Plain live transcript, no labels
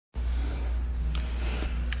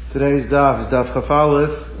Today's daf is daf Chaf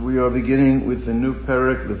Aleph. We are beginning with the new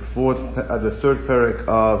parak, the third parak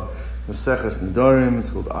of Maseches Nedarim. It's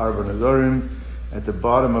called Arba Nedarim, at the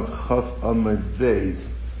bottom of Chaf Amud Beis.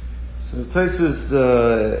 So Tosfos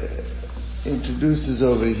introduces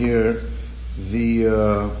over here the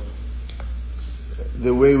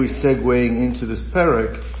way we're segueing into this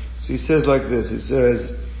parak. So he says like this. He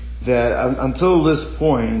says that until this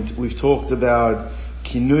point we've talked about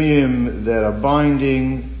kinuyim that are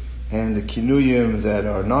binding and the kinuyim that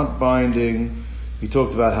are not binding. We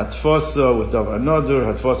talked about hatfasa with davar nadur,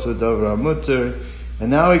 hatfasa with davar mutter, and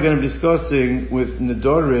now we're going to be discussing with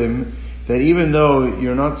nedarim that even though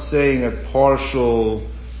you're not saying a partial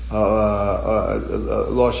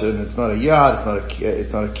lashon, it's not a yad,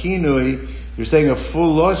 it's not a kinui, you're saying a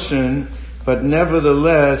full lashon, but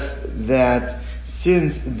nevertheless that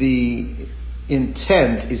since the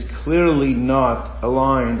intent is clearly not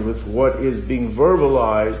aligned with what is being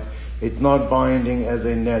verbalized, it's not binding as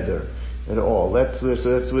a neder at all. That's with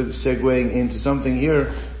segueing into something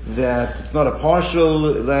here that it's not a partial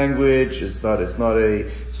language, it's not a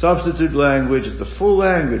substitute language, it's a full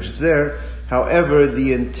language, it's there. However,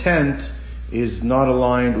 the intent is not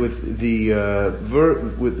aligned with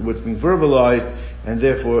with what's being verbalized, and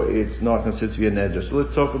therefore it's not considered to be a neder. So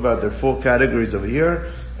let's talk about their four categories over here,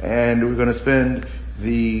 and we're going to spend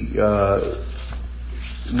the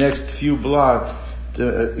next few blocks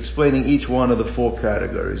explaining each one of the four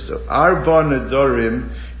categories. So, Arba Nedarim,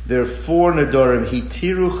 there are four Nedarim,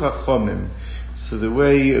 Hitiru Chachamim. So the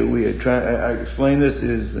way I explain this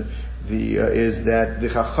is that the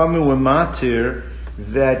Chachamim were matir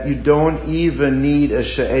that you don't even need a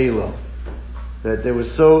she'ela. That it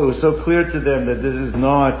was so clear to them that this is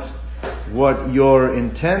not what your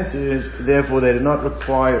intent is, therefore they did not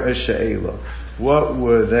require a she'ela. What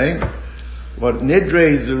were they? What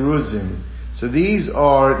Nidrei Zeruzim. So these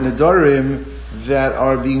are nedarim that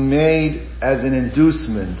are being made as an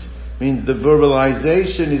inducement. Means the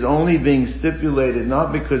verbalization is only being stipulated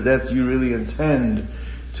not because you really intend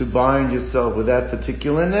to bind yourself with that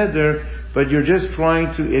particular neder, but you're just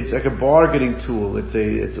trying to. It's like a bargaining tool. It's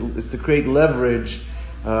to create leverage.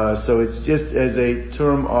 So it's just as a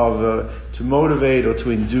term of to motivate or to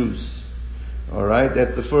induce. All right,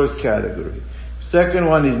 that's the first category. Second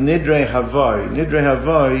one is nidrei havai. Nidrei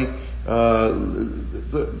havai.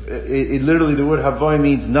 Literally the word havai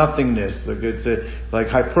means nothingness. Like it's like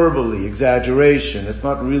hyperbole, exaggeration. It's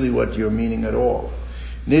not really what you're meaning at all.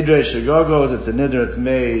 Nidrei shegagos, it's a nidra that's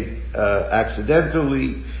made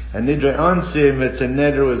accidentally, and nidrei ansim, it's a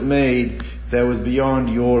nidra was made that was beyond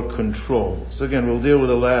your control. So again, we'll deal with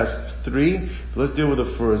the last three, but let's deal with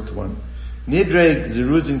the first one. Nidrei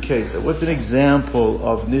zeruzin ketza. What's an example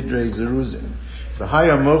of nidrei zeruzin? So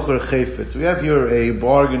haya mocher chayfetz. We have here a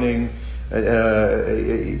bargaining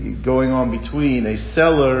going on between a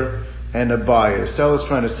seller and a buyer. The seller's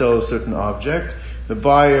trying to sell a certain object. The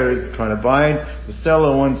buyer is trying to buy it. The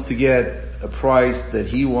seller wants to get a price that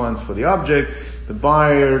he wants for the object. The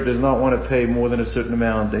buyer does not want to pay more than a certain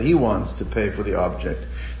amount that he wants to pay for the object.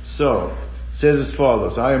 So, it says as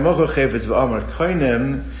follows: haya mocher chayfetz v'amar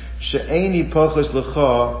koinem she'eni pochos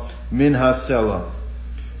lecha min ha-seller.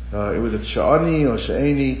 It was a sha'ani or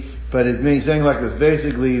sha'ani, but it means saying like this,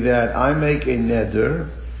 basically that I make a neder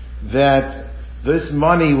that this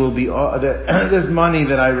money will be this money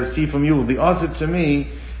that I receive from you will be offered to me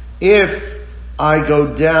if I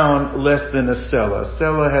go down less than a seller. A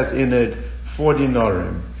seller has in it 4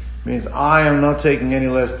 dinarim. Means I am not taking any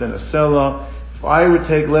less than a seller. If I would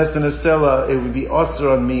take less than a seller, it would be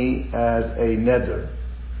osir on me as a neder,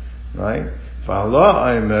 right?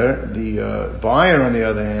 The buyer, on the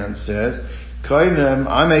other hand, says,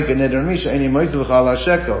 I make a neder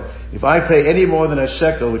shekel. If I pay any more than a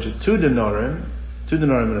shekel, which is 2 dinarim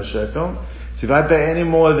and a shekel, so if I pay any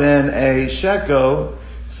more than a shekel,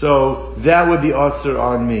 so that would be osir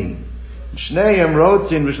on me. Shneim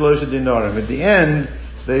rotzin v'shlosha dinarim. At the end,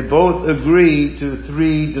 they both agree to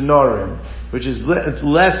 3 dinarim, which is it's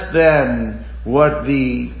less than what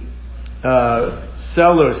the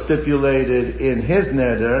seller stipulated in his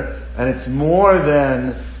neder, and it's more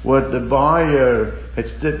than what the buyer had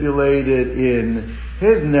stipulated in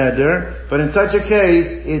his neder, but in such a case,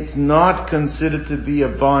 it's not considered to be a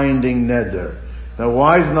binding neder. Now,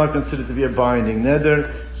 why is it not considered to be a binding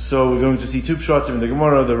neder? So we're going to see 2 pshatim in the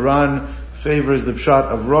Gemara. The Ran favors the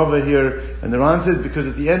pshat of Rava here, and the Ran says, because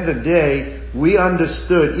at the end of the day, we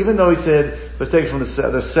understood, even though he said, let's take it from the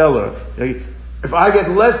seller, if I get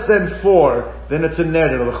less than 4, then it's a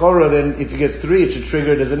neder. L'chora, then if he gets 3, it should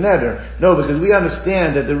trigger it as a neder. No, because we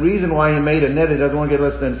understand that the reason why he made a neder, he doesn't want to get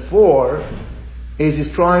less than 4, is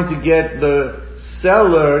he's trying to get the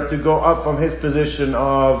seller to go up from his position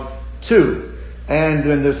of 2. And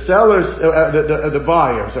when the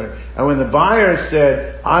buyer, and when the buyer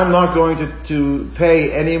said, I'm not going to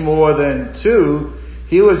pay any more than 2,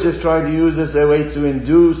 he was just trying to use this as a way to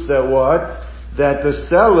induce that the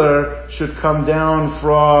seller should come down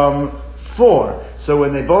from 4. So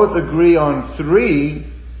when they both agree on 3,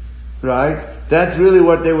 right, that's really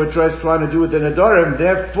what they were trying to do with the Nedarim.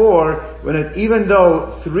 Therefore, even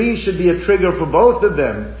though 3 should be a trigger for both of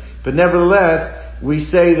them, but nevertheless, we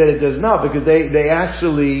say that it does not, because they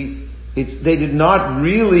did not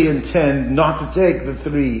really intend not to take the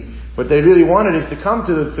 3. What they really wanted is to come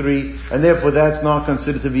to the 3, and therefore that's not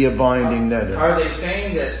considered to be a binding neder. Are they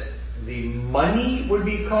saying that the money would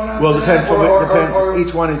be konam? Well, depends.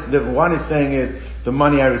 Each one is different. One is saying is the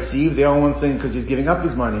money I receive. The other one's saying because he's giving up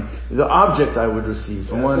his money, the object I would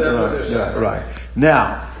receive. Right.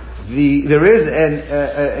 Now, there is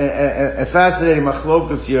a fascinating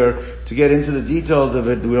machlokus here. To get into the details of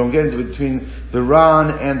it, we don't get into it between the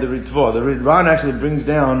Ran and the Ritva. The Ran actually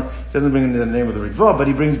doesn't bring in the name of the Ritva, but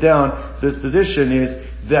he brings down this position is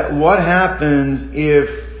that what happens if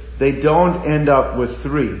they don't end up with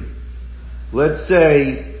 3? Let's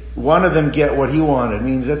say one of them get what he wanted. It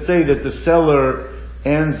means, let's say that the seller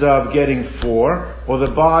ends up getting 4, or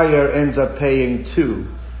the buyer ends up paying 2.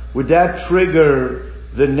 Would that trigger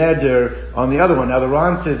the neder on the other one? Now the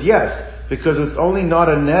Ran says yes, because it's only not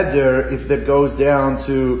a neder if that goes down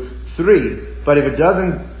to 3. But if it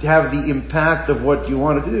doesn't have the impact of what you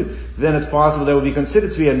wanted to do, then it's possible that would be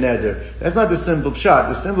considered to be a neder. That's not the simple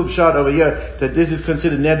pshat. The simple pshat over here, that this is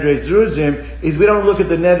considered neder zruzim, is we don't look at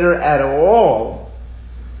the neder at all.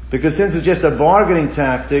 Because since it's just a bargaining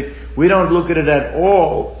tactic, we don't look at it at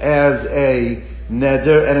all as a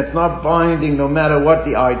neder, and it's not binding no matter what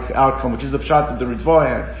the outcome, which is the pshat that the Ritva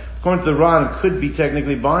has. According to the Ran, it could be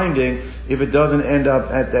technically binding if it doesn't end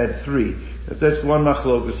up at that 3. That's one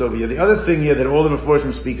machlokus over here. The other thing here that all the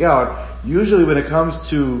Meforshim speak out, usually when it comes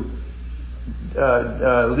to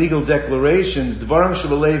legal declarations, dvarim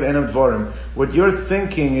shebalev enam dvarim. What you're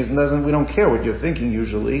thinking we don't care what you're thinking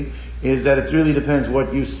usually, is that it really depends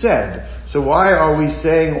what you said. So why are we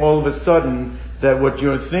saying all of a sudden that what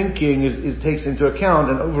you're thinking is takes into account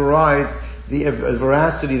and overrides the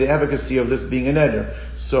veracity, the efficacy of this being a neder?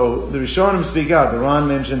 So the Rishonim speak out. The Ran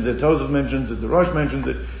mentions it, Tosaf mentions it, the Rosh mentions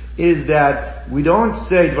it. Is that we don't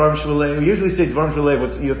say dvarim shebalev. We usually say dvarim shebalev.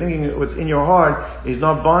 What's you're thinking, what's in your heart, is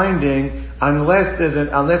not binding unless it's an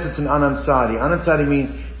anansari. Anansari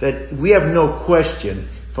means that we have no question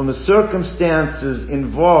from the circumstances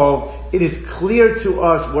involved. It is clear to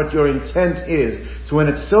us what your intent is. So when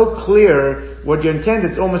it's so clear what your intent,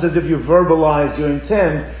 it's almost as if you verbalize your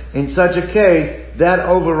intent. In such a case, that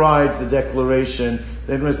overrides the declaration.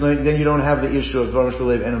 Then you don't have the issue of dvarim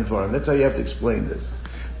shebalev enam dvarim. That's how you have to explain this.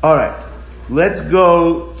 All right, let's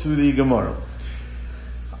go to the Gemara.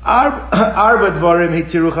 Arba dvarim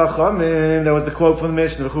hitiru chachamim. That was the quote from the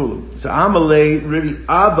Mishnah. So Amalei Rabbi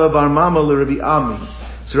Abba bar Mamal Rabbi Ami.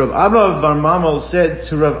 So Rav Abba bar Mamal said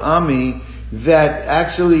to Rav Ami that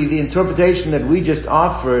actually the interpretation that we just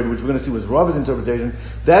offered, which we're going to see was Rav's interpretation,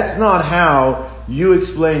 that's not how you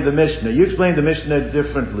explained the Mishnah. You explained the Mishnah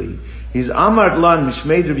differently. He's Amar Lan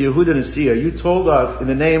Mishmeid Rabbi Yehuda Nasiya. You told us in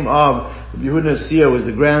the name of Rabbi Yehuda Nasiya, was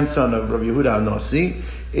the grandson of Rabbi Yehuda Nasi,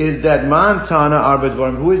 is that Man Tana Arba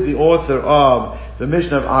Dvarim, who is the author of the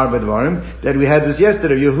Mishnah of Arba Dvarim, that we had this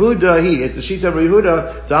yesterday. Yehuda it's the Shita of Rabbi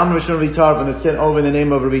Yehuda, the Amar Rishon Rabbi Tarfon, that's sent over in the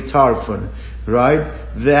name of Rabbi Tarfon. Right?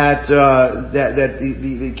 That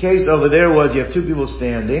the case over there was you have two people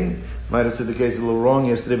standing. Might have said the case a little wrong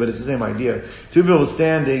yesterday, but it's the same idea. Two people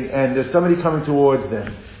standing, and there's somebody coming towards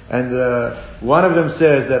them. And one of them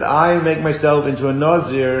says that I make myself into a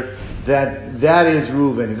Nazir, that is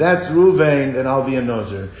Reuven. If that's Reuven, then I'll be a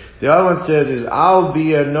Nazir. The other one says I'll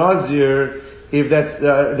be a Nazir if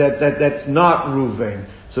that's not Reuven.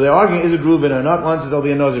 So they're arguing, is it Reuven or not? One says I'll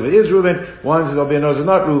be a Nazir if it is Reuven, one says I'll be a Nazir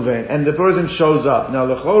not Reuven. And the person shows up. Now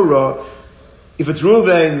the Chora, if it's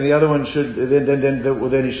Reuven, the other one should,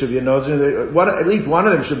 then he should be a Nazir. At least one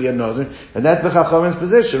of them should be a Nazir. And that's the Chachamim's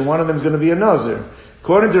position. One of them is going to be a Nazir.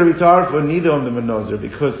 According to Rabbi Tarfon, neither of them are Nazir,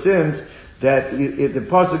 because since that the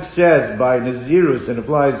pasuk says by Nazirus, and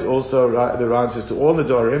applies also the Ran says to all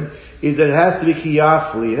Nedarim, is that it has to be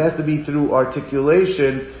kiyafli, it has to be through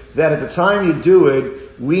articulation, that at the time you do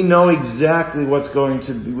it, we know exactly what's going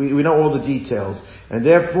to be, we know all the details. And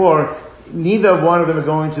therefore, neither one of them are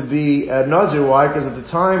going to be a Nazir. Why? Because at the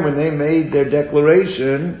time when they made their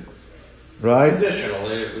declaration, right?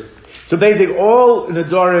 So basically all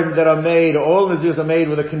Nedarim that are made, or all Naziros are made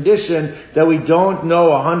with a condition that we don't know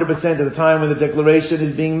 100% of the time when the declaration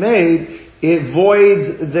is being made, it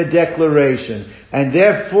voids the declaration. And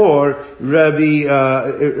therefore, Rabbi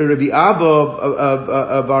Abba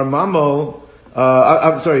Bar Mamel,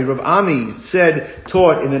 Rabbi Ami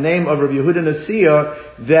taught in the name of Rabbi Yehuda Nasiya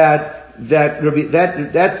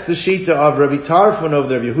that's the shita of Rabbi Tarfon over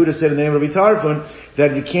there. Rabbi Yehuda said in the name of Rabbi Tarfon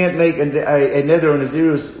that you can't make a neder or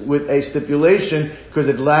nazirus with a stipulation because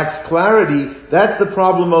it lacks clarity. That's the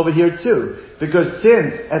problem over here too. Because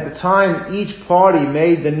since at the time each party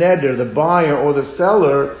made the neder, the buyer or the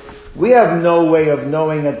seller, we have no way of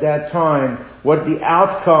knowing at that time what the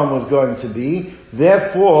outcome was going to be.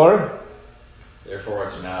 Therefore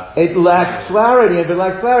it's not. It lacks clarity. If it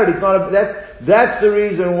lacks clarity, it's not. That's the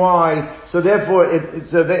reason why. So therefore,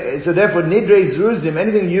 nidrei zruzim,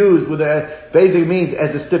 anything used with a basic means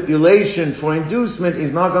as a stipulation for inducement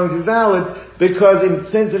is not going to be valid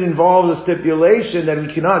because since it involves a stipulation that we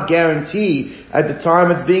cannot guarantee at the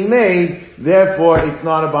time it's being made, therefore it's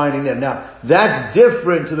not a binding net. Now, that's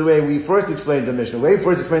different to the way we first explained the Mishnah. The way we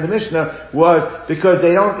first explained the Mishnah was because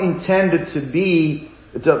they don't intend it to be.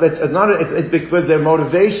 It's because their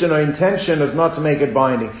motivation or intention is not to make it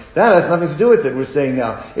binding. That has nothing to do with it, we're saying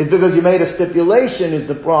now. It's because you made a stipulation is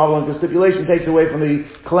the problem, because stipulation takes away from the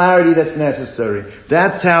clarity that's necessary.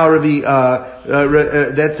 That's how Rabbi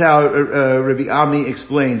Ami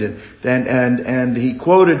explained it. And he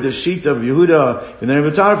quoted the sheet of Yehuda in the name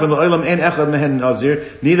of Tarfon, L'olam en echad mehen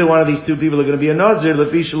nazir. Neither one of these two people are going to be a nazir,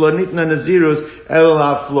 L'fi shelo nitna nazirus el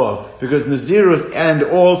haflo. Because nazirus and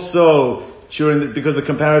also because the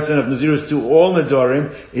comparison of Nazirus to all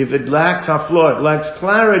Nedarim, if it lacks haflo, it lacks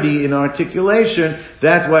clarity in articulation,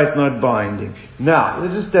 that's why it's not binding. Now,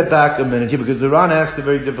 let's just step back a minute here, because the Ran asks a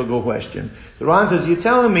very difficult question. The Ran says, you're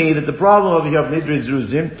telling me that the problem over here of Nidrei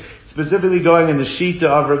Zruzim, specifically going in the Shita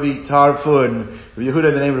of Rabbi Tarfon, Rabbi Yehuda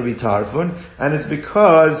in the name of Rabbi Tarfon, and it's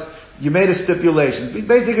because you made a stipulation. It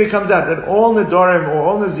basically comes out that all Nedarim or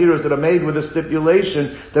all Naziros that are made with a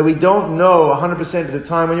stipulation that we don't know 100% of the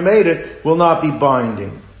time when you made it will not be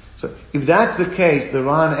binding. So if that's the case, the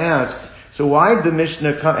Ran asks, so why did the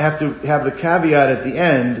Mishnah have to have the caveat at the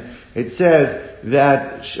end? It says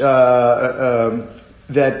that,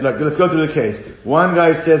 let's go through the case. One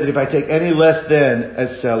guy says that if I take any less than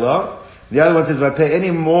a selah, the other one says if I pay any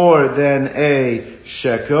more than a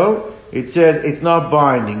shekel, it says it's not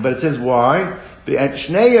binding, but it says why? Because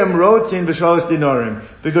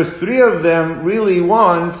three of them really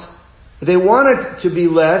want it to be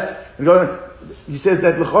less. He says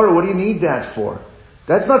that, l'chora, what do you need that for?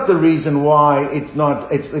 That's not the reason why it's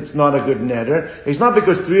not a good neder. It's not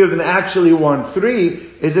because three of them actually want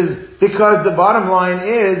three. It's because the bottom line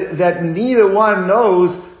is that neither one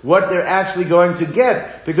knows what they're actually going to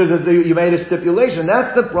get, because you made a stipulation.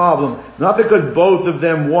 That's the problem. Not because both of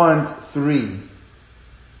them want three.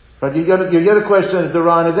 But you get a question that the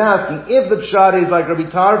Ran is asking. If the pshat is like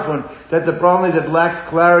Rabbi Tarfon, that the problem is it lacks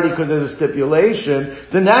clarity because there's a stipulation,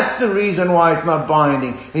 then that's the reason why it's not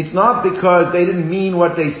binding. It's not because they didn't mean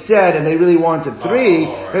what they said and they really wanted three.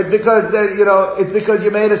 Right. It's because it's because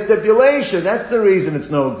you made a stipulation. That's the reason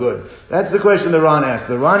it's no good. That's the question the Ran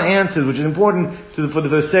asks. The Ran answers, which is important for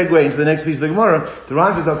the segue into the next piece of the Gemara. The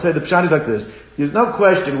Ran says, I'll say the pshat is like this. There's no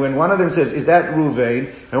question when one of them says, is that Ruvain?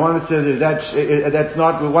 And one that says, that's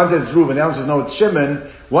not, one says it's Ruvain, the other says, no, it's Shimon.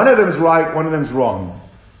 One of them is right, one of them is wrong.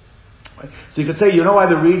 So you could say, you know why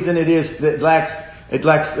the reason it is that it lacks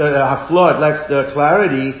haflo, it lacks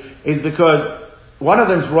clarity, is because one of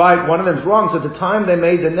them's right, one of them's wrong. So at the time they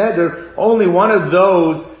made the neder, only one of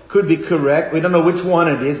those could be correct. We don't know which one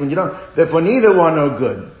it is. Therefore neither one are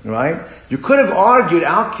good, right? You could have argued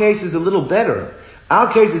our case is a little better.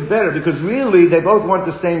 Our case is better because really they both want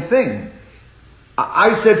the same thing.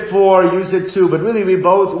 I said 4, you said 2, but really we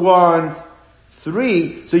both want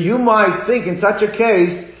 3. So you might think in such a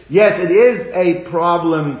case, yes, it is a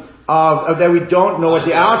problem of that we don't know what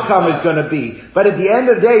the outcome is going to be. But at the end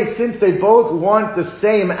of the day, since they both want the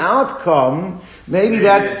same outcome, maybe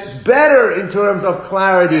that's better in terms of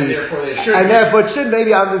clarity. And therefore it should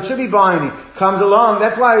be binding. Comes along.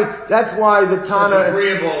 That's why the Tana,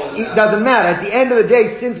 it doesn't matter. At the end of the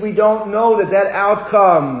day, since we don't know that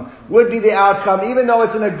outcome would be the outcome, even though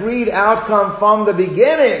it's an agreed outcome from the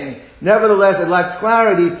beginning, Nevertheless, it lacks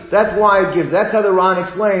clarity. That's why it gives. That's how the Ran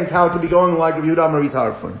explains how to be going like Rabbi Yehuda Amar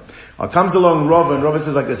Tarfon. Comes along Rava, and Rava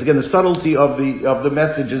says like this. Again, the subtlety of the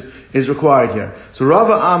message is required here. So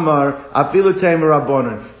Rava Amar Afilu Tamer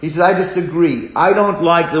Rabbonon. He says, I disagree. I don't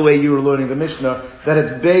like the way you were learning the Mishnah, that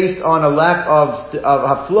it's based on a lack of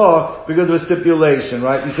a flaw because of a stipulation,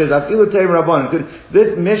 right? He says Afilu Tamer Rabbonon.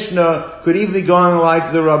 This Mishnah could even be going like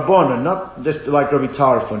the Rabbonon, not just like Rabbi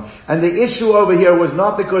Tarfon. And the issue over here was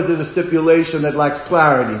not because there's a stipulation that lacks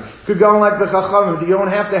clarity. It could go like the Chachamim. You don't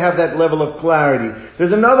have to have that level of clarity.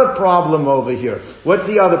 There's another problem over here. What's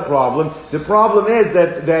the other problem? The problem is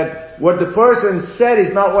that what the person said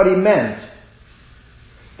is not what he meant.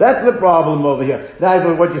 That's the problem over here.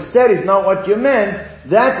 Now, what you said is not what you meant.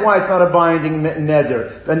 That's why it's not a binding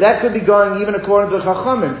neder. And that could be going even according to the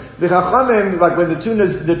Chachamim. The Chachamim, like when the two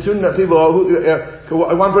people,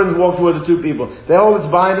 one person walked towards the two people, they hold it's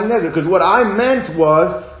binding neder. Because what I meant was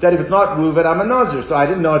that if it's not Ruvet, I'm a Nazir. So I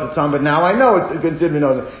didn't know at the time, but now I know it's considered a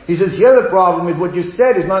Nazir. He says, here the problem is what you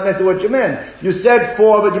said is not necessarily what you meant. You said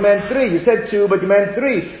 4, but you meant 3. You said 2, but you meant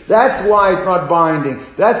 3. That's why it's not binding.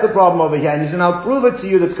 That's the problem over here. And he said, I'll prove it to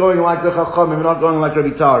you that's going like the Chachamim, not going like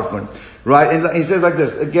Rabbi Tarfon. Right? And he says like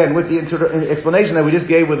this, again, with the explanation that we just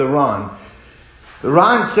gave with the Ran. The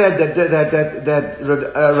Ran said that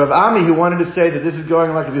Rav Ami, who wanted to say that this is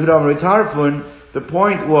going like Rabbi Yehuda Amar Tarfon, the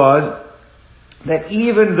point was that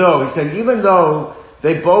even though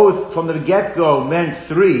they both from the get-go meant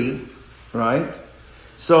 3, right?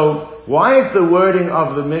 So why is the wording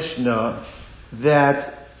of the Mishnah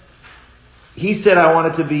that he said I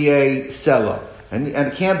want it to be a seller? And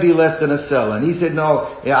it can't be less than a seller. And he said,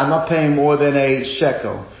 no, I'm not paying more than a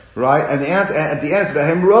shekel. Right? And the answer,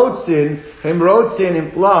 Hemrotzin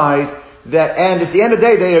implies that, and at the end of the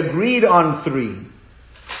day, they agreed on 3.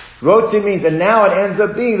 Rotzin means, and now it ends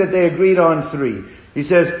up being that they agreed on 3. He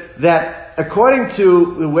says that according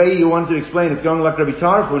to the way you want to explain it's going like Rabbi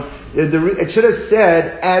Tarfon, it should have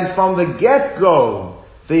said, and from the get-go,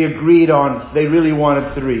 they agreed on, they really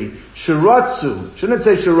wanted 3. Shirotzu, shouldn't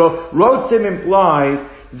say shirot. Rotzim implies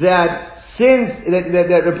that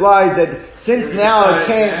that implies that since now it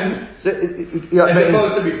came, as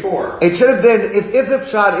opposed to before. It should have been, if the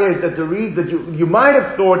shot is that the reason you might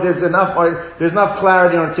have thought there's enough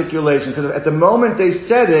clarity and articulation, because at the moment they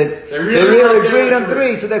said it, they really agreed on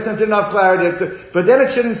 3, so that's not enough clarity. But then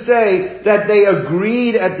it shouldn't say that they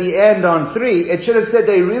agreed at the end on 3. It should have said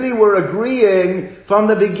they really were agreeing from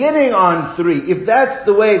the beginning on 3. If that's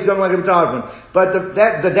the way it's going like a Tarfon. But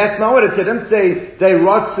that's not what it said. It didn't say they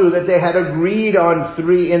rotsu, that they had agreed on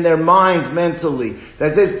 3 in their minds mentally.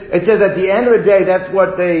 It says at the end of the day, that's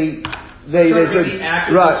what they should, the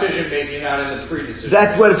active decision making, not in the pre-decision.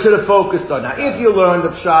 That's what it should have focused on. Now, if you learn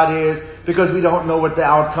the pshat is, because we don't know what the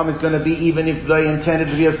outcome is going to be, even if they intended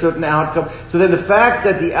to be a certain outcome. So then the fact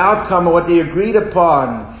that the outcome or what they agreed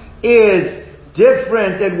upon is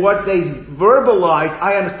different than what they verbalized,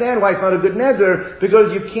 I understand why it's not a good neder,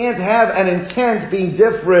 because you can't have an intent being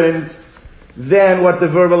different than what the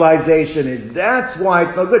verbalization is. That's why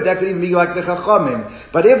it's no good. That could even be like the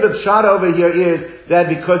Chachamim. But if the pshat over here is that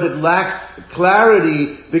because it lacks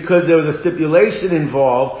clarity, because there was a stipulation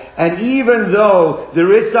involved, and even though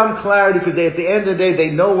there is some clarity, because at the end of the day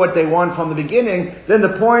they know what they want from the beginning, then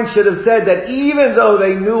the point should have said that even though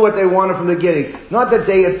they knew what they wanted from the beginning, not that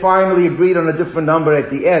they had finally agreed on a different number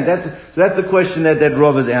at the end. That's the question that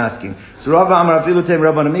Rav is asking. So Rav Amar Afilu Tem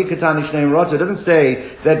Rabban Amikatan Ishneim Rotzu. It doesn't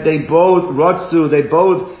say that they both Rotzu, they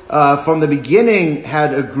both from the beginning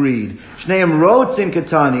had agreed. Shneim Rotzin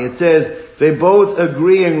Katani. It says they both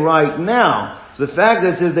agreeing right now. So the fact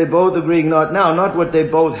that it says they both agreeing not now, not what they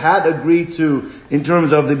both had agreed to in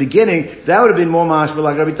terms of the beginning, that would have been more mashma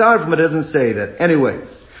like Rabbi Tarfon, but it doesn't say that. Anyway,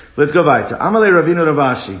 let's go weiter. Amalei Ravinu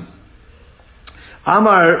Ravashi.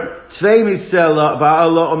 Amar Tvei Misela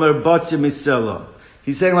Va'ala Omer Batya Misela.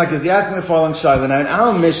 He's saying like this, he's asking the following shayla. Now in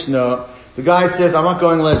our Mishnah, the guy says, I'm not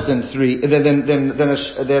going less than 3, than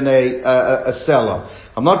a seller.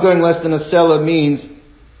 I'm not going less than a seller means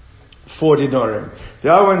 4 dinarim. The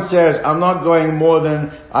other one says, I'm not going more than,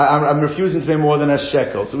 I'm refusing to pay more than a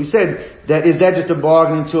shekel. So we said, is that just a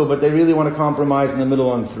bargaining tool, but they really want to compromise in the middle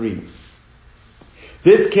on 3.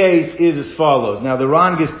 This case is as follows. Now the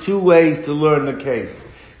Ran gives 2 ways to learn the case,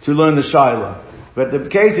 to learn the shayla. But the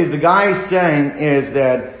case is, the guy is saying is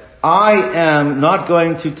that I am not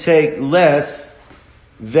going to take less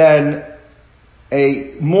than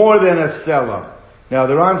more than a seller. Now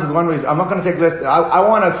the Ran says one way is, I'm not going to take less, I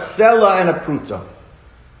want a seller and a pruta.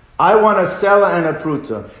 I want a seller and a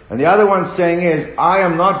pruta. And the other one saying is, I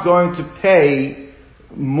am not going to pay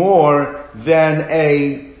more than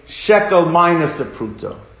a shekel minus a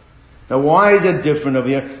pruta. Now why is it different over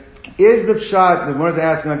here? Is the pshat, the Gemara is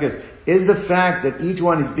asking like this, is the fact that each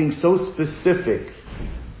one is being so specific,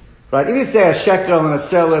 right? If you say a shekel and a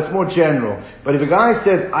selah, it's more general. But if a guy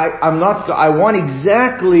says, I want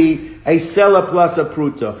exactly a selah plus a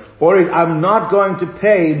pruta, or I'm not going to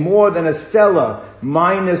pay more than a selah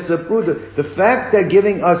minus a pruta, the fact they're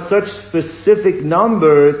giving us such specific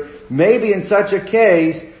numbers, maybe in such a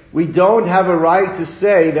case, we don't have a right to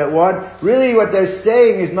say that what they're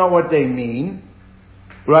saying is not what they mean.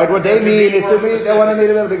 Right? What they mean is they want to make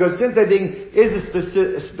it a little, because since they think is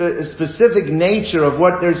the specific nature of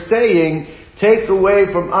what they're saying, take away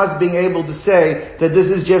from us being able to say that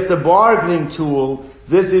this is just a bargaining tool,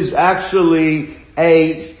 this is actually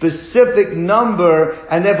a specific number,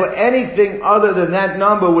 and therefore anything other than that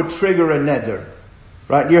number would trigger a neder.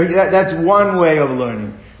 Right? That's one way of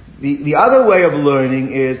learning. The other way of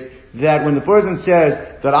learning is that when the person says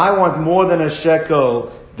that I want more than a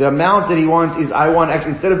shekel, the amount that he wants is,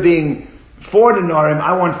 actually, instead of being 4 denarim,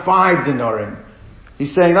 I want 5 denarim.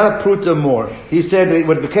 He's saying not a pruta more. He said,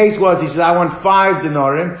 what the case was, he said, I want 5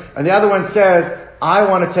 denarim, and the other one says, I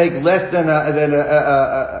want to take less than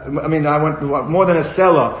I want more than a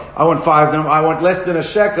selah. I want 5 denarim. I want less than a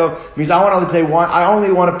shekel, means I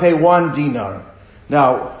only want to pay 1 dinar.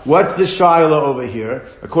 Now, what's the shaila over here,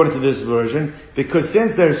 according to this version? Because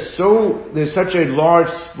since there's such a large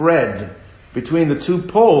spread between the two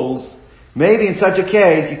poles, maybe in such a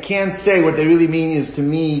case, you can't say what they really mean is to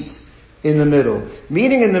meet in the middle.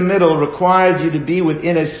 Meeting in the middle requires you to be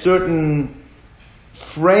within a certain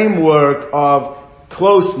framework of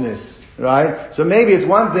closeness, right? So maybe it's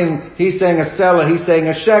one thing, he's saying a selah, he's saying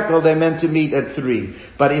a shekel, they're meant to meet at 3.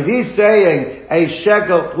 But if he's saying a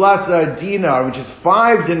shekel plus a dinar, which is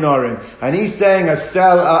 5 dinarim, and he's saying a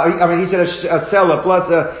selah, he said a selah plus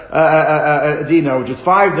a dinar, which is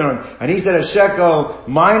 5 dinarim, and he said a shekel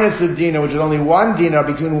minus a dinar, which is only 1 dinar,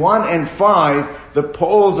 between 1 and 5, the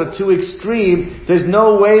poles are too extreme. There's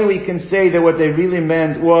no way we can say that what they really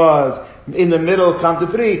meant was in the middle come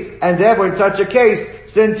to 3, and therefore in such a case,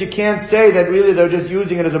 since you can't say that really they're just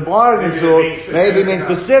using it as a bargain tool, maybe being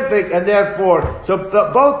specific, and therefore, so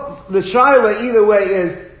both the shaila either way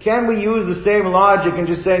is, can we use the same logic and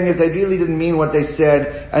just saying is they really didn't mean what they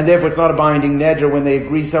said, and therefore it's not a binding neder when they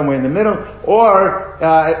agree somewhere in the middle, or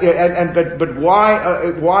but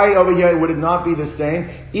why over here would it not be the same?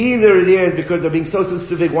 Either it is because they're being so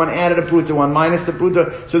specific, one added a pruta, one minus the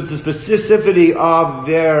pruta, so it's the specificity of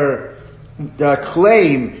their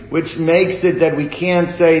claim which makes it that we can't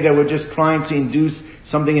say that we're just trying to induce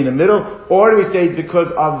something in the middle, or do we say it's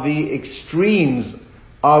because of the extremes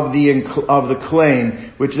of the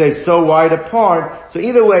claim, which they're so wide apart? So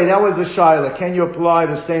either way, that was the shaila. Can you apply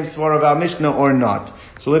the same svara of our Mishnah or not?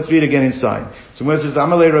 So let's read again inside. So when it says,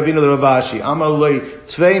 Amalei Ravina Ravashi, Amalei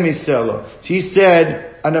Tvei Miselo, she said,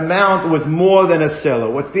 an amount was more than a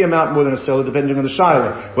selah. What's the amount more than a selah, depending on the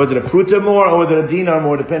shaila? Was it a pruta more, or was it a dinar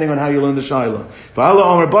more, depending on how you learn the shaila? The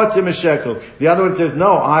other one says,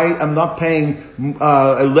 no, I am not paying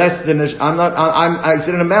less than I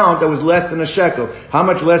said an amount that was less than a shekel. How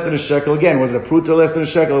much less than a shekel? Again, was it a pruta less than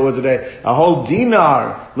a shekel, or was it a whole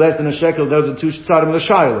dinar less than a shekel? Those are two tzadim of the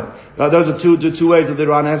shaila. Those are two ways that the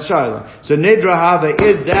Ran has shaila. So nidra hava,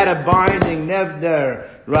 is that a binding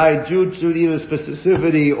nevder? Right, due to either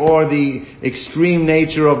specificity or the extreme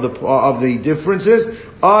nature of the differences.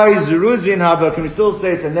 Can we still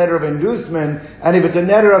say it's a neder of inducement? And if it's a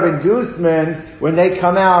neder of inducement, when they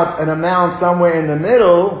come out an amount somewhere in the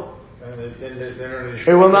middle,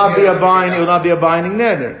 it will not be a binding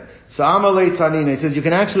neder. So Amalei Tanina, he says you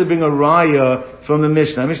can actually bring a raya from the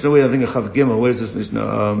Mishnah. Mishnah, I think a Chav Gimel. Where's this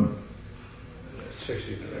Mishnah?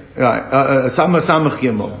 63. Right, Samach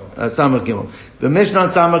Gimel. The Mishnah on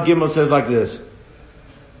Samach Gimel says like this.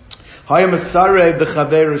 So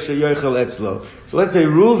let's say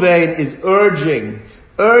Ruvain is urging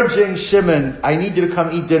Shimon, I need you to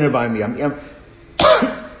come eat dinner by me.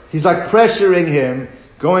 He's like pressuring him,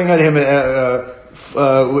 going at him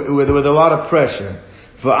with a lot of pressure.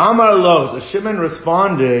 For Amar Lo, so Shimon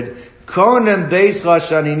responded, Konem Beischa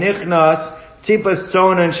Shani Nichnas Tipas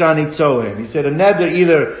Tonan Shani Tohem. He said a neder,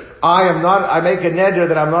 either I make a neder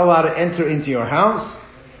that I'm not allowed to enter into your house,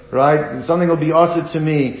 right? And something will be also to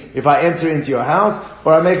me if I enter into your house,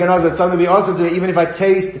 or I make another that something will be also to me even if I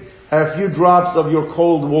taste a few drops of your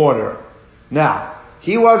cold water. Now,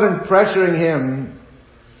 he wasn't pressuring him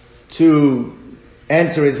to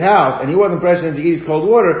enter his house, and he wasn't pressuring him to eat his cold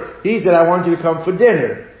water. He said, I want you to come for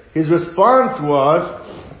dinner. His response was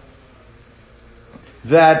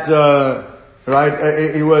that,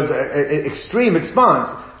 it was an extreme response.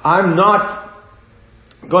 I'm not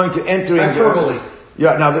going to enter into...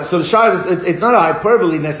 Yeah, now, so the shayla, it's not a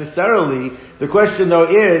hyperbole necessarily. The question though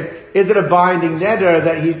is it a binding neder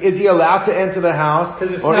that is he allowed to enter the house?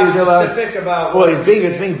 Because it's not specific about it's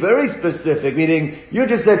being very specific, meaning you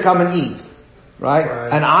just said come and eat. Right?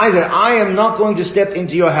 And I said, I am not going to step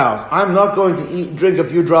into your house. I'm not going to drink a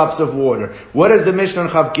few drops of water. What is the Mishnah on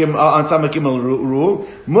Samach Gimel rule?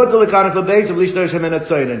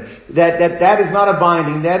 That is not a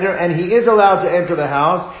binding neder, and he is allowed to enter the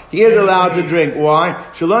house. He is allowed to drink. Why?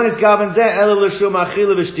 Because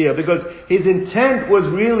his intent was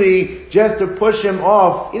really just to push him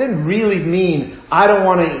off. He didn't really mean, I don't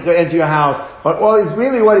want to go into your house. But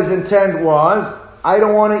really what his intent was, I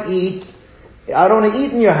don't want to eat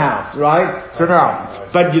in your house, right? So now,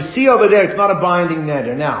 but you see over there, it's not a binding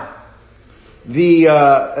neder. Now,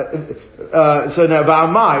 so now,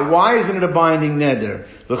 why isn't it a binding neder?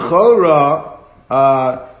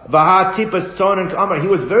 He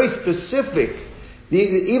was very specific.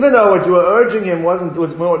 Even though what you were urging him was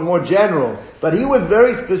more general, but he was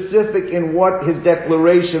very specific in what his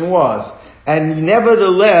declaration was. And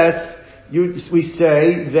nevertheless, we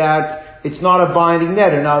say that it's not a binding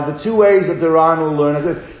neder. Now, the two ways that the Ran will learn is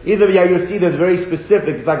this. Either you see that's very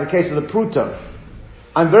specific. It's like the case of the pruta.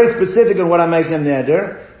 I'm very specific in what I'm making a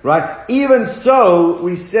neder, right? Even so,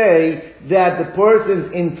 we say that the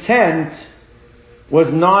person's intent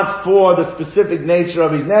was not for the specific nature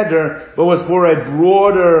of his neder, but was for a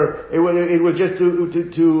broader, it was just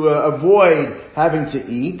to avoid having to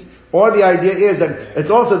eat. Or the idea is that it's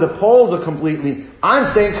also the poles are completely, I'm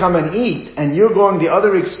saying come and eat, and you're going the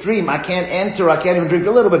other extreme. I can't enter, I can't even drink a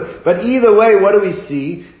little bit. But either way, what do we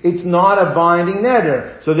see? It's not a binding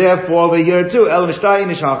neder. So therefore, over here too,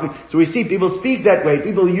 so we see people speak that way.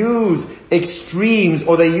 People use extremes,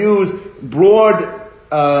 or they use broad,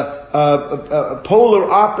 polar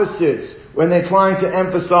opposites when they're trying to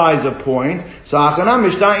emphasize a point. So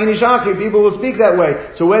people will speak that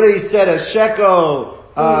way. So whether he said a shekel,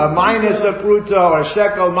 minus a pruta, or a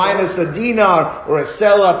shekel minus a dinar, or a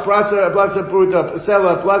sela plus a pruta, a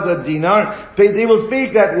sela plus a dinar, they will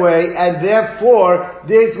speak that way, and therefore,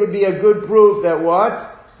 this would be a good proof that what?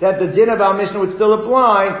 That the din of our Mishnah would still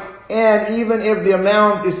apply, and even if the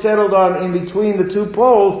amount is settled on in between the two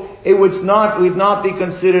poles, it would not be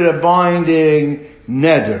considered a binding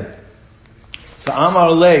neder. So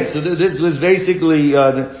Amar Lei, so this was basically,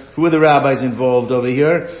 who were the rabbis involved over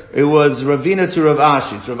here? It was Ravina to Rav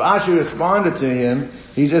Ashi. So Rav Ashi responded to him.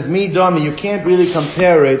 He says, "Mi dami, you can't really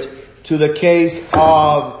compare it to the case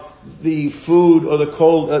of the food or the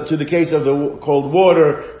cold, to the case of the cold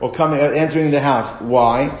water or entering the house.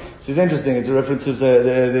 Why? This is interesting. It's a reference to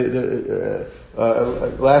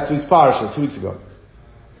last week's parasha, 2 weeks ago.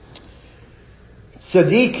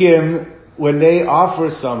 Tzaddikim, when they offer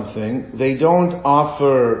something, they don't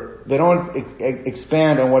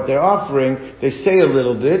expand on what they're offering. They say a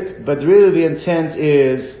little bit, but really the intent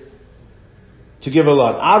is to give a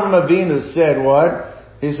lot. Avram Avinu said what?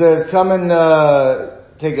 He says, come and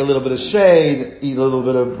take a little bit of shade, eat a little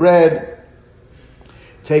bit of bread,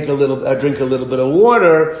 drink a little bit of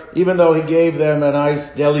water, even though he gave them a nice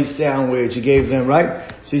deli sandwich, he gave them,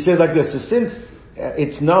 right? So he says like this, so since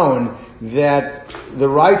it's known that the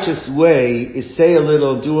righteous way is say a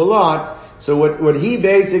little, do a lot, so what he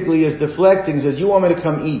basically is deflecting says, you want me to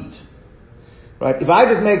come eat. Right? If I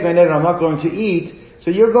just make my neder, I'm not going to eat,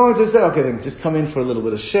 so you're going to say, okay, then just come in for a little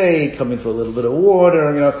bit of shade, come in for a little bit of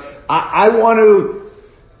water, you know.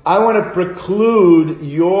 I want to preclude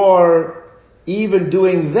your even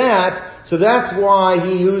doing that, so that's why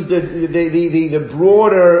he used the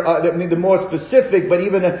broader, the more specific, but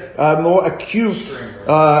even a more acute,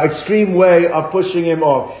 extreme way of pushing him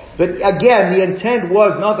off. But again, the intent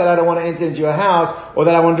was not that I don't want to enter into your house or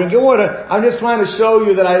that I want to drink your water. I'm just trying to show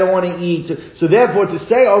you that I don't want to eat. So therefore, to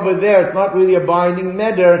say over there, it's not really a binding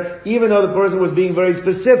neder, even though the person was being very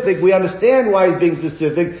specific. We understand why he's being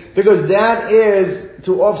specific, because that is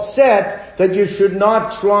to offset that you should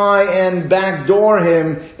not try and backdoor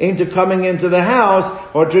him into coming into the house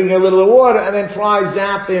or drinking a little water and then try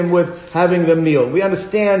zap him with having the meal. We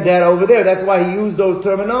understand that over there. That's why he used those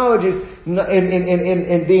terminologies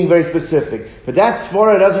in being very specific. But that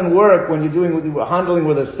svara doesn't work when you're handling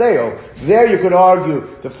with a sale. There you could argue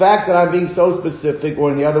the fact that I'm being so specific,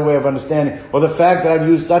 or in the other way of understanding, or the fact that I've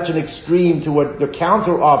used such an extreme to what the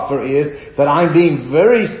counter offer is, that I'm being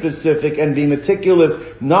very specific and being meticulous,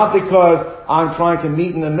 not because I'm trying to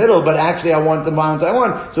meet in the middle, but actually I want the amount I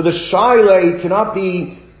want. So the shaila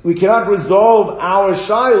we cannot resolve our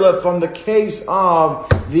shaila from the case of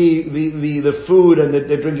the food and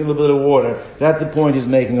the drinking a little bit of water. That's the point he's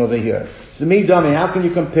making over here. So me dummy, how can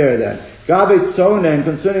you compare that? Gabe tzonen,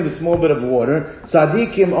 concerning the small bit of water,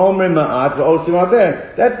 tzadikim omrim ma'at v'osim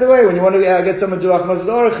abeh. That's the way, when you want to get someone to do achmas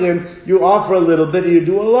orchim, you offer a little bit, you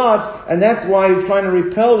do a lot, and that's why he's trying to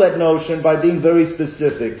repel that notion by being very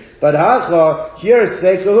specific. But here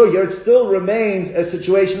it still remains a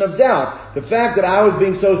situation of doubt. The fact that I was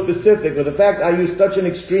being so specific, or the fact I used such an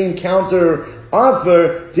extreme counter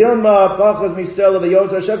offer, Dilma, Pachos, Misela,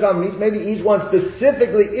 V'yosar, Shekam, maybe each one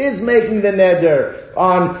specifically is making the neder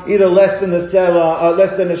on either less than a sela,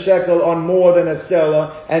 less than a shekel, on more than a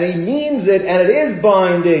sela, and he means it, and it is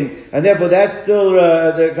binding, and therefore that's still,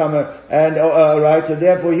 and, right, so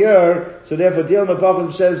therefore Dilma,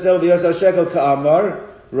 Pachos, Misela, V'yosar, Shekel, Ka'amar,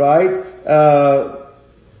 right,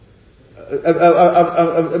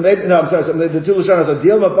 the two Lashonos are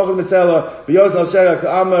Dilma, Pachos, Misela, V'yosar, Shekel,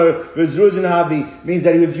 Ka'amar, V'zruzin Habi, means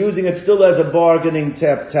that he was using it still as a bargaining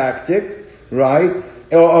tactic, right?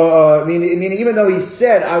 Meaning even though he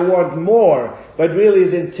said, I want more, but really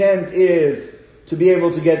his intent is to be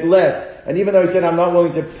able to get less. And even though he said, I'm not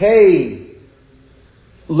willing to pay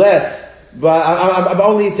less, but I'm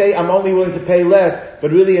only willing to pay less,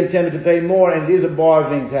 but really intended to pay more, and it is a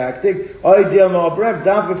bargaining tactic.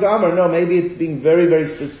 No, maybe it's being very, very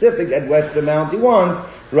specific at what amount he wants,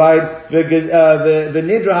 right? The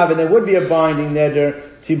nidrav, and there would be a binding neder,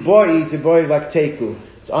 tiboi is like teku.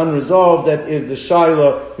 It's unresolved, that is the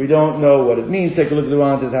shaila, we don't know what it means. Take a look at the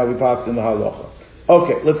Ran, how we pass in the halacha.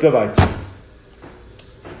 Okay, let's go back to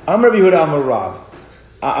Amar Yehuda Amar Rav.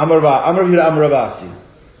 Amar Yehuda Amar Ravasi.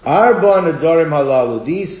 Arba Nedarim halalu.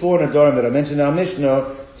 These 4 Nedarim that I mentioned in our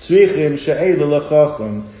Mishnah, tzrichim she'ela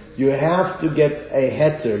lechacham. You have to get a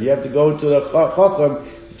heter. You have to go to the chacham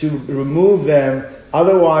to remove them.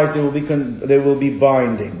 Otherwise, they will be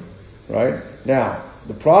binding. Right? Now,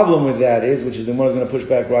 the problem with that is, which is the Gemara is going to push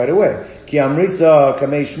back right away. Ki amrisa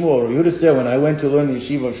kamei Shmuel. Yehuda said, when I went to learn the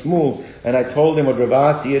yeshiva of Shmuel, and I told him what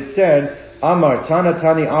Ravasi had said, Amar,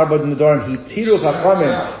 Tani Arba Nedarim, Hitiru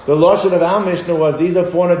Chachamim. The lashon of our Mishnah was, these are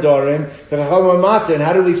 4 Nedarim, the Chachamim Matir. And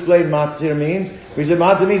how do we explain Matir means? We said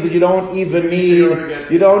Matir means that you don't need a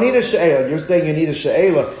She'ela. You're saying you need a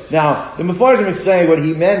She'ela. Now, the Mefarshim is saying what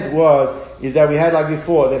he meant is that we had like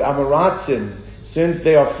before, that Amaratzin, since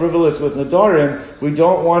they are frivolous with Nedarim, we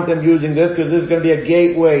don't want them using this because this is going to be a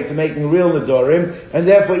gateway to making real Nedarim. And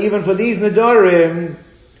therefore, even for these Nedarim,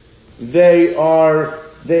 they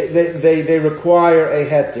require a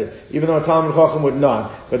heter, even though a Talmud Chacham would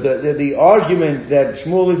not. But the argument that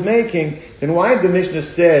Shmuel is making, then why did the Mishnah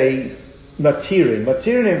say Matirin?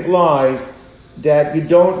 Matirin implies that you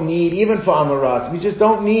don't need, even for Amarat, you just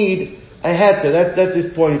don't need a heter. That's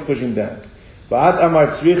his point he's pushing back. But Amar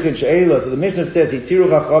Tzrichin She'ela, so the Mishnah says Hitiru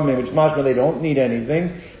Chachamim, which mashma they don't need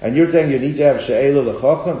anything, and you're saying you need to have She'ela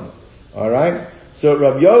l'Chacham. Alright? So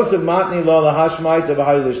Rabbi Yosef Matni Lo Lahashmaita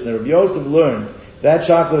V'Haylishna. Rabbi Yosef learned that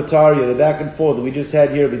Shaklatarya, the back and forth that we just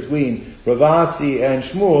had here between Ravasi and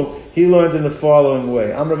Shmuel, he learned in the following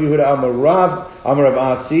way. Amar Yehuda Amar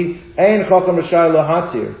Ravasi, Ein Chacham Rashai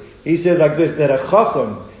Lahatir. He said like this, that a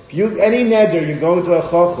Chacham, any neder, you go to a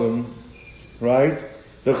Chacham, right?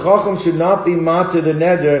 The Chacham should not be matir the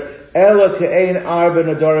neder, Ela Ke'ein Arba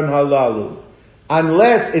Nedarim Halalu.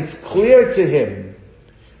 Unless it's clear to him,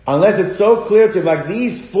 unless it's so clear to him, like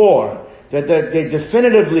these 4, that they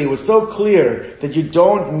definitively was so clear that you did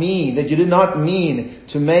not mean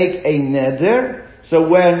to make a neder. So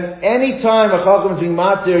when any time a chacham is being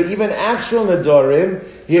matir, even actual nedarim,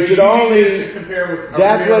 he should only.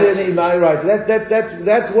 That's what it right.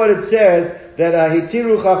 That's what it says. That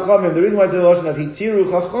hitiru chachamim. The reason why it's a lotion of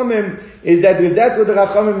hitiru chachamim is that because that's what the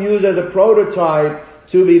chachamim use as a prototype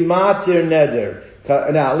to be matir neder.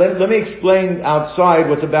 Now, let me explain outside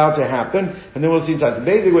what's about to happen, and then we'll see inside. So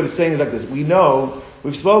basically what it's saying is like this.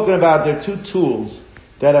 We've spoken about there are 2 tools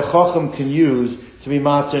that a chacham can use to be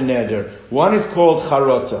matzah neder. One is called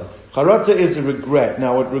charota. Charota is a regret.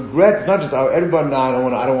 Now what regret, it's not just, everybody, no, I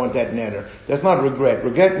don't want that neder. That's not regret.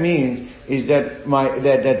 Regret means, is that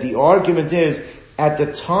that the argument is, at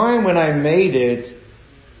the time when I made it,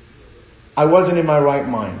 I wasn't in my right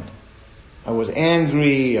mind. I was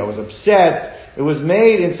angry, I was upset. It was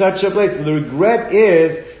made in such a place. So the regret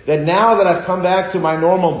is that now that I've come back to my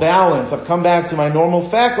normal balance, I've come back to my normal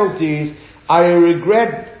faculties, I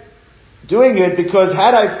regret doing it because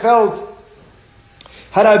had I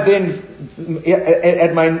been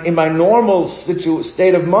in my normal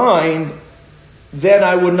state of mind, then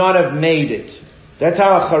I would not have made it. That's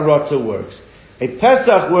how a charota works. A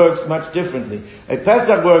Pesach works much differently. A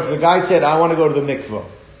Pesach works, the guy said, I want to go to the mikvah.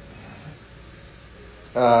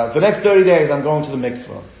 For the next 30 days, I'm going to the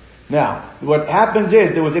mikvah. Now, what happens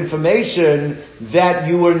is there was information that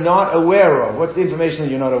you were not aware of. What's the information that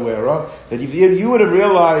you're not aware of? That if you would have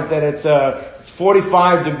realized that it's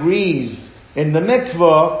 45 degrees in the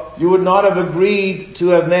mikvah, you would not have agreed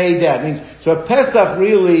to have made that. Means so Pesach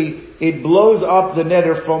really, it blows up the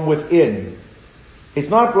neder from within. It's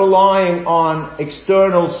not relying on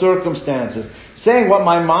external circumstances. Saying what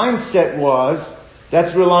my mindset was,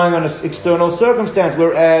 that's relying on an external circumstance,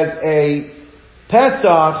 whereas a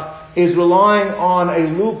Pesach is relying on a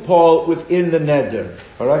loophole within the neder.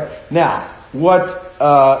 Alright? Now, what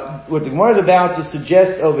the Gemara is about to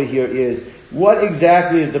suggest over here is, what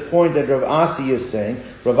exactly is the point that Rav Asi is saying?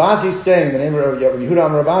 Rav Asi is saying, the name of Rav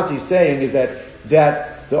Yehuda Rav Asi is saying is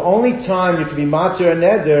that the only time you can be matir a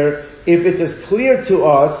neder, if it's as clear to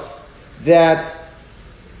us that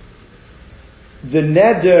the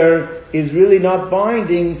neder is really not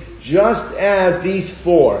binding, just as these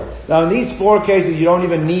four. Now, in these four cases, you don't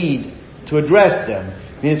even need to address them.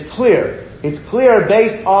 I mean, it's clear. It's clear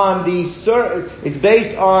based on the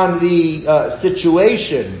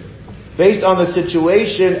situation. Based on the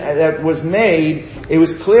situation that was made, it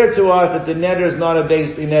was clear to us that the neder is not a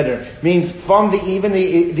base neder. Means from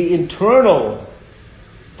the internal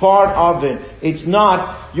part of it, it's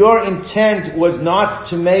not, your intent was not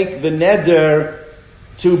to make the neder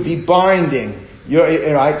to be binding.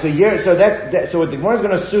 Right? So what the Gemara is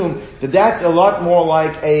going to assume that that's a lot more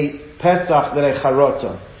like a Pesach than a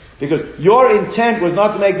Charota. Because your intent was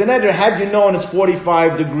not to make the neder had you known it's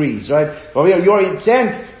 45 degrees, right? But your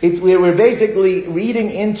intent, we're basically reading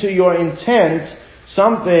into your intent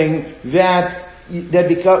something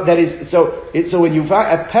so when you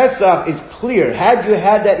find a Pesach is clear. Had you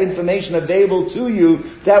had that information available to you,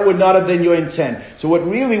 that would not have been your intent. So what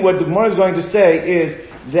the Gemara is going to say is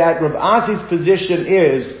that Rav Asi's position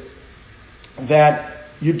is that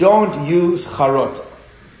you don't use charota.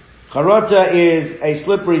 Charota is a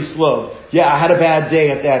slippery slope. Yeah, I had a bad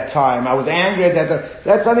day at that time. I was angry at that time.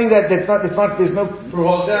 That's something there's no...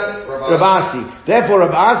 Rav Asi. Therefore,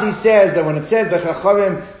 Rav Asi says that when it says the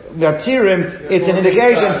Chachamim Matirim, it's an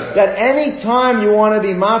indication that any time you want to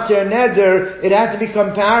be Matir Neder, it has to be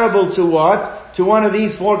comparable to what? To one of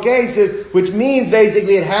these four cases, which means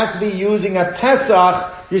basically it has to be using a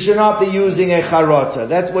Pesach, you should not be using a Charota.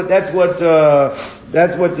 That's what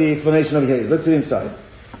the explanation of here is. Let's see inside.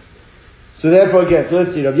 So therefore again,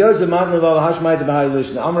 let's see. Rav Yosef Matnu Lala Hashmai B'Hai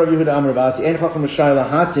Lishna Amar Rav Yehuda Amar Vasi Ein Chacham Shayla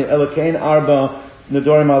Hatim Elokein Arba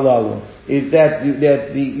Nedarim Alalu is that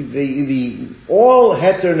the all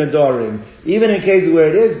heter nedarim, even in cases where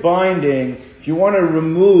it is binding, if you want to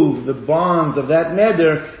remove the bonds of that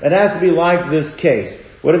neder, it has to be like this case.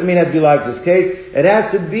 What does it mean it has to be like this case? It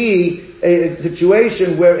has to be a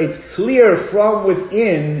situation where it's clear from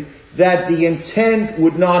within that the intent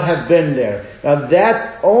would not have been there. Now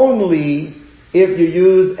that's only if you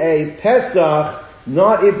use a Pesach,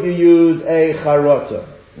 not if you use a Charota.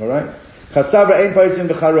 Alright? Chasavra ein paisin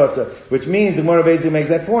b'charota, which means the Gemara basically makes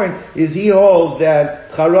that point, is he holds that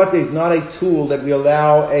charota is not a tool that we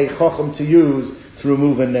allow a chacham to use to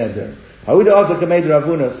remove a neder. Ha'uda also kamed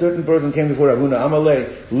Ravuna, a certain person came before Ravuna,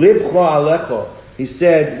 Amalei, libcha alecho, he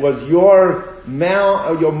said, was your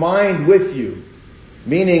mind with you?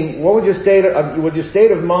 Meaning, what was your state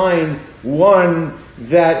of mind one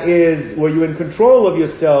that is, were you in control of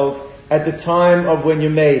yourself at the time of when you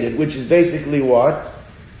made it, which is basically what?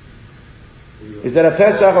 Is that a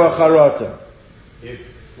Pesach or a Charota?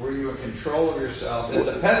 Were you in control of yourself? It's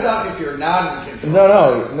a Pesach if you're not in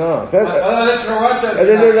control. No. Pesach. That's Charota.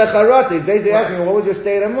 This is a Charota. He's basically asking, what was your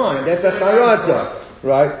state of mind? That's a Charota.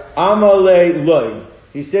 Right? Amalei loy.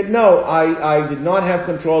 He said, no, I did not have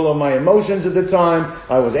control of my emotions at the time.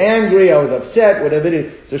 I was angry, I was upset, whatever it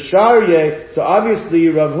is. So Sharyeh, so obviously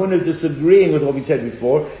Rav Huna is disagreeing with what we said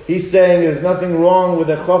before. He's saying there's nothing wrong with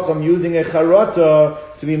a chacham using a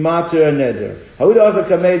charata to be matir a neder. Ha'uda also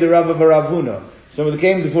kamei the Rav Huna. Someone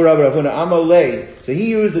came before Rav Huna, Amalei. So he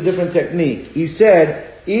used a different technique. He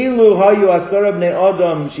said, Ilu hayu asara bnei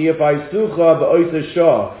adam she'yafaysucha ba'oisa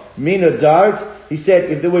shah mina dart. He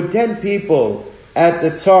said, if there were 10 people at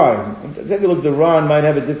the time, take a look, the Ran might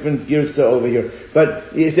have a different girsa over here,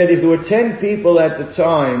 but he said if there were 10 people at the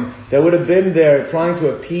time that would have been there trying to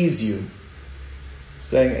appease you,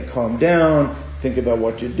 saying, calm down, think about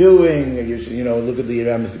what you're doing, you should, look at the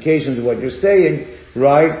ramifications of what you're saying,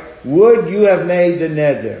 right? Would you have made the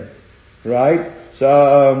neder? Right?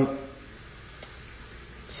 So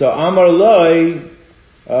Amar Loi,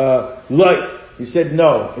 Loi. He said,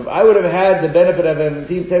 no. If I would have had the benefit of having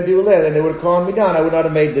 10 people there, then they would have calmed me down. I would not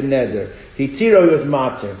have made the neder. Hitiro was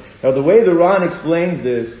matir. Now, the way the Ran explains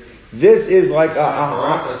this is like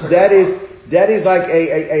that is that is like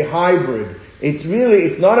a hybrid.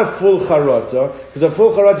 It's not a full charata, because a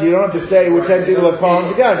full charata you don't have to say with 10 people are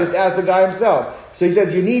calmed down, just ask the guy himself. So he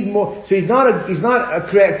says you need more, so he's not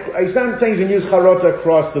saying you can use charata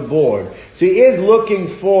across the board. So he is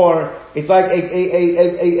looking for, it's like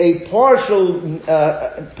a partial,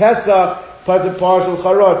 Pesach, plus a partial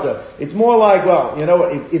charata. It's more like, well, you know,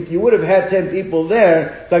 if you would have had 10 people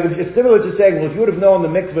there, it's like, it's similar to saying, well, if you would have known the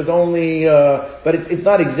mikveh is only, but it's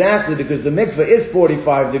not exactly, because the mikveh is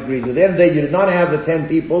 45 degrees. At the end of the day, you did not have the 10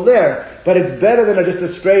 people there, but it's better than just a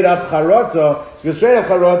straight up charata. Because straight up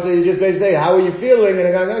charata, you just basically say, how are you feeling? And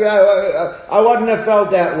I wouldn't have felt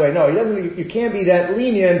that way. No, you can't be that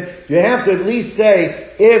lenient. You have to at least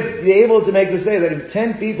say, if you're able to make the say that if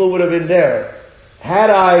 10 people would have been there, had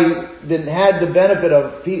I had the benefit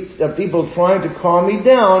of people trying to calm me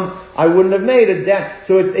down, I wouldn't have made it that.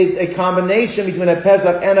 So it's a combination between a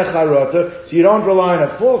Pesach and a Charata. So you don't rely on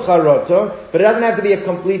a full Charata, but it doesn't have to be a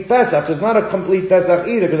complete Pesach. It's not a complete Pesach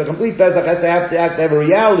either, because a complete Pesach has to have a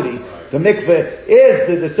reality. The mikveh is,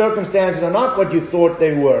 the circumstances are not what you thought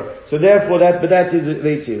they were. So therefore but that's his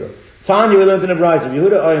Veitzira. Tanya, we learned in the Brayta,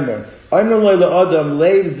 Yehuda Omer loy la'adam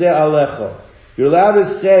leiv ze alecha. You're allowed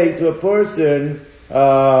to say to a person,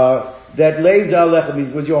 that leiv ze alecha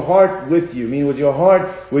means, was your heart with you? Meaning,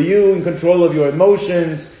 were you in control of your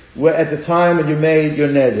emotions at the time that you made your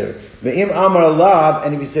neder? Ve'im amar alav,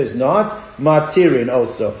 and if he says not, matirin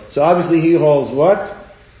also. So obviously he holds what?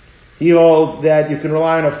 He holds that you can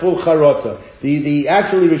rely on a full charata. The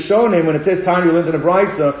actually Rishonim, when it says Tanya learned in the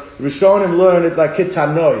Brayta, Rishonim learn it like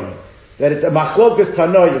kitanoi. That it's a machlokas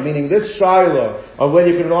tanoia, meaning this shaila of whether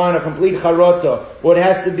you can rely on a complete charata, or it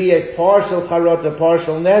has to be a partial charata,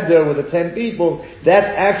 partial neder with the 10 people,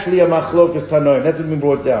 that's actually a machlokas tanoia. That's what's been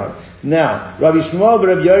brought down. Now, Rabbi Shmuel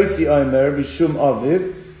Rabbi Yossi Omer, Bishum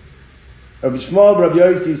Aviv, Rabbi Shmuel Rabbi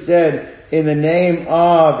Yossi said, in the name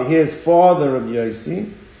of his father Rabbi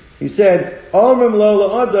Yossi, he said, Omrim lo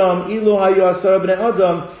la'adam, ilu hayu asar b'nei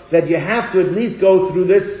adam, that you have to at least go through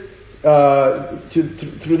this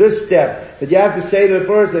through this step, that you have to say to the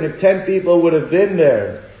person, if 10 people would have been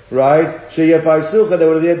there, right? They would have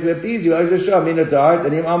had to appease you.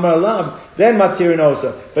 Then matirin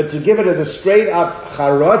also. But to give it as a straight up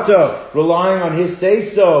charata, relying on his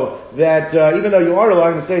say so, that even though you are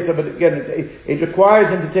relying on his say so, but again, it requires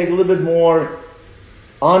him to take a little bit more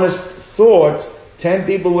honest thought. 10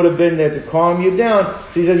 people would have been there to calm you down.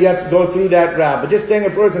 So he says you have to go through that route. But just saying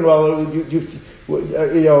a person, well,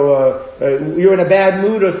 you're in a bad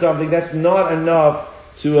mood or something, that's not enough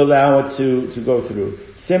to allow it to go through.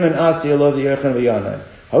 Simon Asi Elozi Yerchan V'Yanai.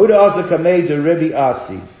 Hauda Asa Kamei to Rabbi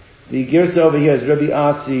Asi. The Girsa over here is Rabbi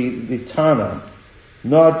Asi the Tana,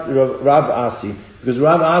 not Rav Asi. Because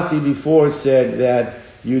Rav Asi before said that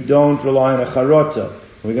you don't rely on a charota.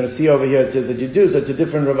 We're going to see over here it says that you do, so it's a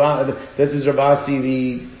different this is Rav Asi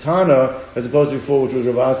the Tana, as opposed to before, which was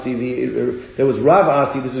Rav Asi there was Rav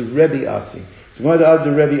Asi, this is Rebbe Asi. So we're going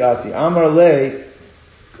to Rebbe Asi. Amar Le,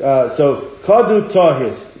 so Kadu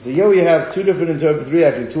Tahis. So here we have two or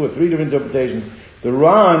three different interpretations. The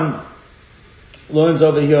Ran learns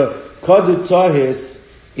over here, Kadu Tahis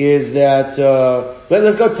is that,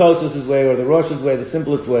 let's go Tosfos' way, or the Rosh's way, the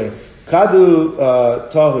simplest way. Kadu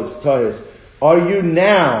Tahis. Are you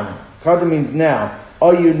now, Kadu means now,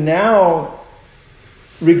 are you now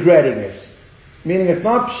regretting it? Meaning it's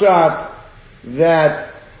not pshat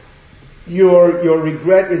that your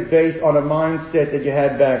regret is based on a mindset that you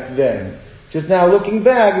had back then. Just now looking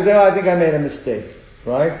back, you say, I think I made a mistake.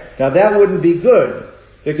 Right? Now that wouldn't be good.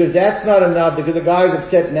 Because that's not enough, because the guy's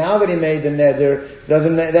upset now that he made the neder,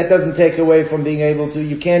 that doesn't take away from being able to,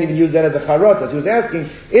 you can't even use that as a charota. So he was asking,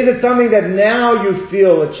 is it something that now you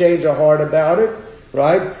feel a change of heart about it?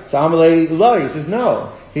 Right? So Amalei Lo, he says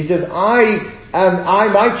no. He says, my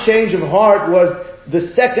change of heart was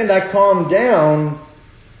the second I calmed down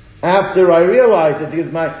after I realized it,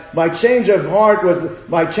 because my change of mind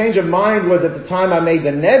was at the time I made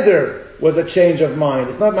the neder was a change of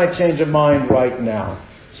mind. It's not my change of mind right now.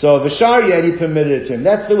 So Vashar Yedi permitted it to him.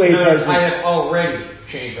 That's the way he tries to. I have already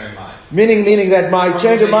changed my mind. Meaning that my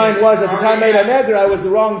change of mind was at the time I made a neder, I was the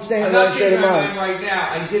wrong state of mind. I'm not changing my mind right now.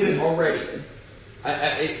 I did it already.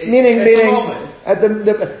 Meaning at the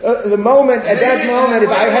moment, at that moment, if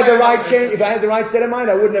I had the right state of mind,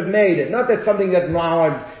 I wouldn't have made it. Not that something that now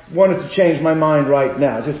I've wanted to change my mind right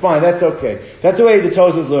now. So it's fine, that's okay. That's the way the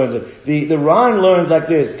Tosfos learns it. The Ran learns like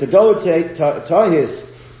this, Kadol Tahis,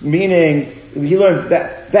 meaning he learns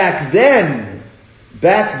that back then,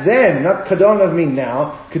 not Kadol doesn't mean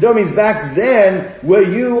now. Kadol means back then, were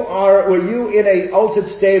you in a altered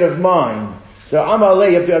state of mind? So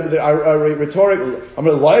Amalei, you have to have a rhetorical. I'm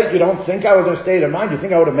going to lie. You don't think I was in a state of mind? You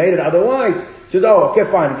think I would have made it otherwise? He says, oh, okay,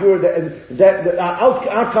 fine. If you were the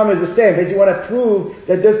outcome is the same. Basically, you want to prove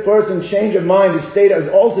that this person's change of mind, his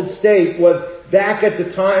altered state, was back at the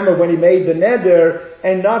time of when he made the neder,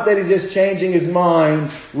 and not that he's just changing his mind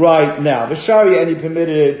right now. V'shari, and he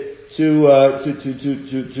permitted it to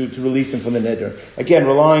release him from the neder. Again,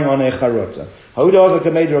 relying on a charota. Ha'udah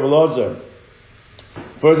kamed Rav Elazar.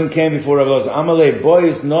 Person came before Rav Elazar. Amalei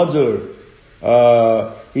boys nodur.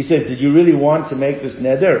 He said, did you really want to make this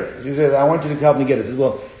neder? He said, I want you to help me get it. He says,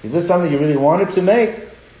 well, is this something you really wanted to make?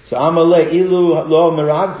 So Amalei ilu lo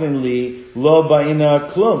meragzin li lo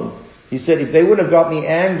ba'ina klum. He said, if they wouldn't have got me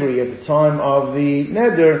angry at the time of the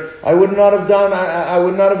neder, I would not have done. I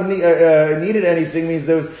would not have needed anything. Means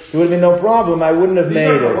there would have been no problem. I wouldn't have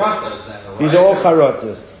made it. These are all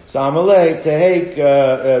charotas. So Amalei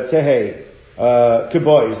tehei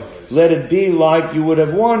kebois. Let it be like you would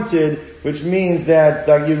have wanted, which means that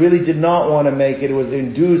you really did not want to make it. It was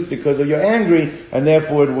induced because of you're angry, and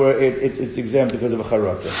therefore it's exempt because of a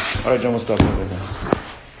charata. All right, John, we'll stop over here.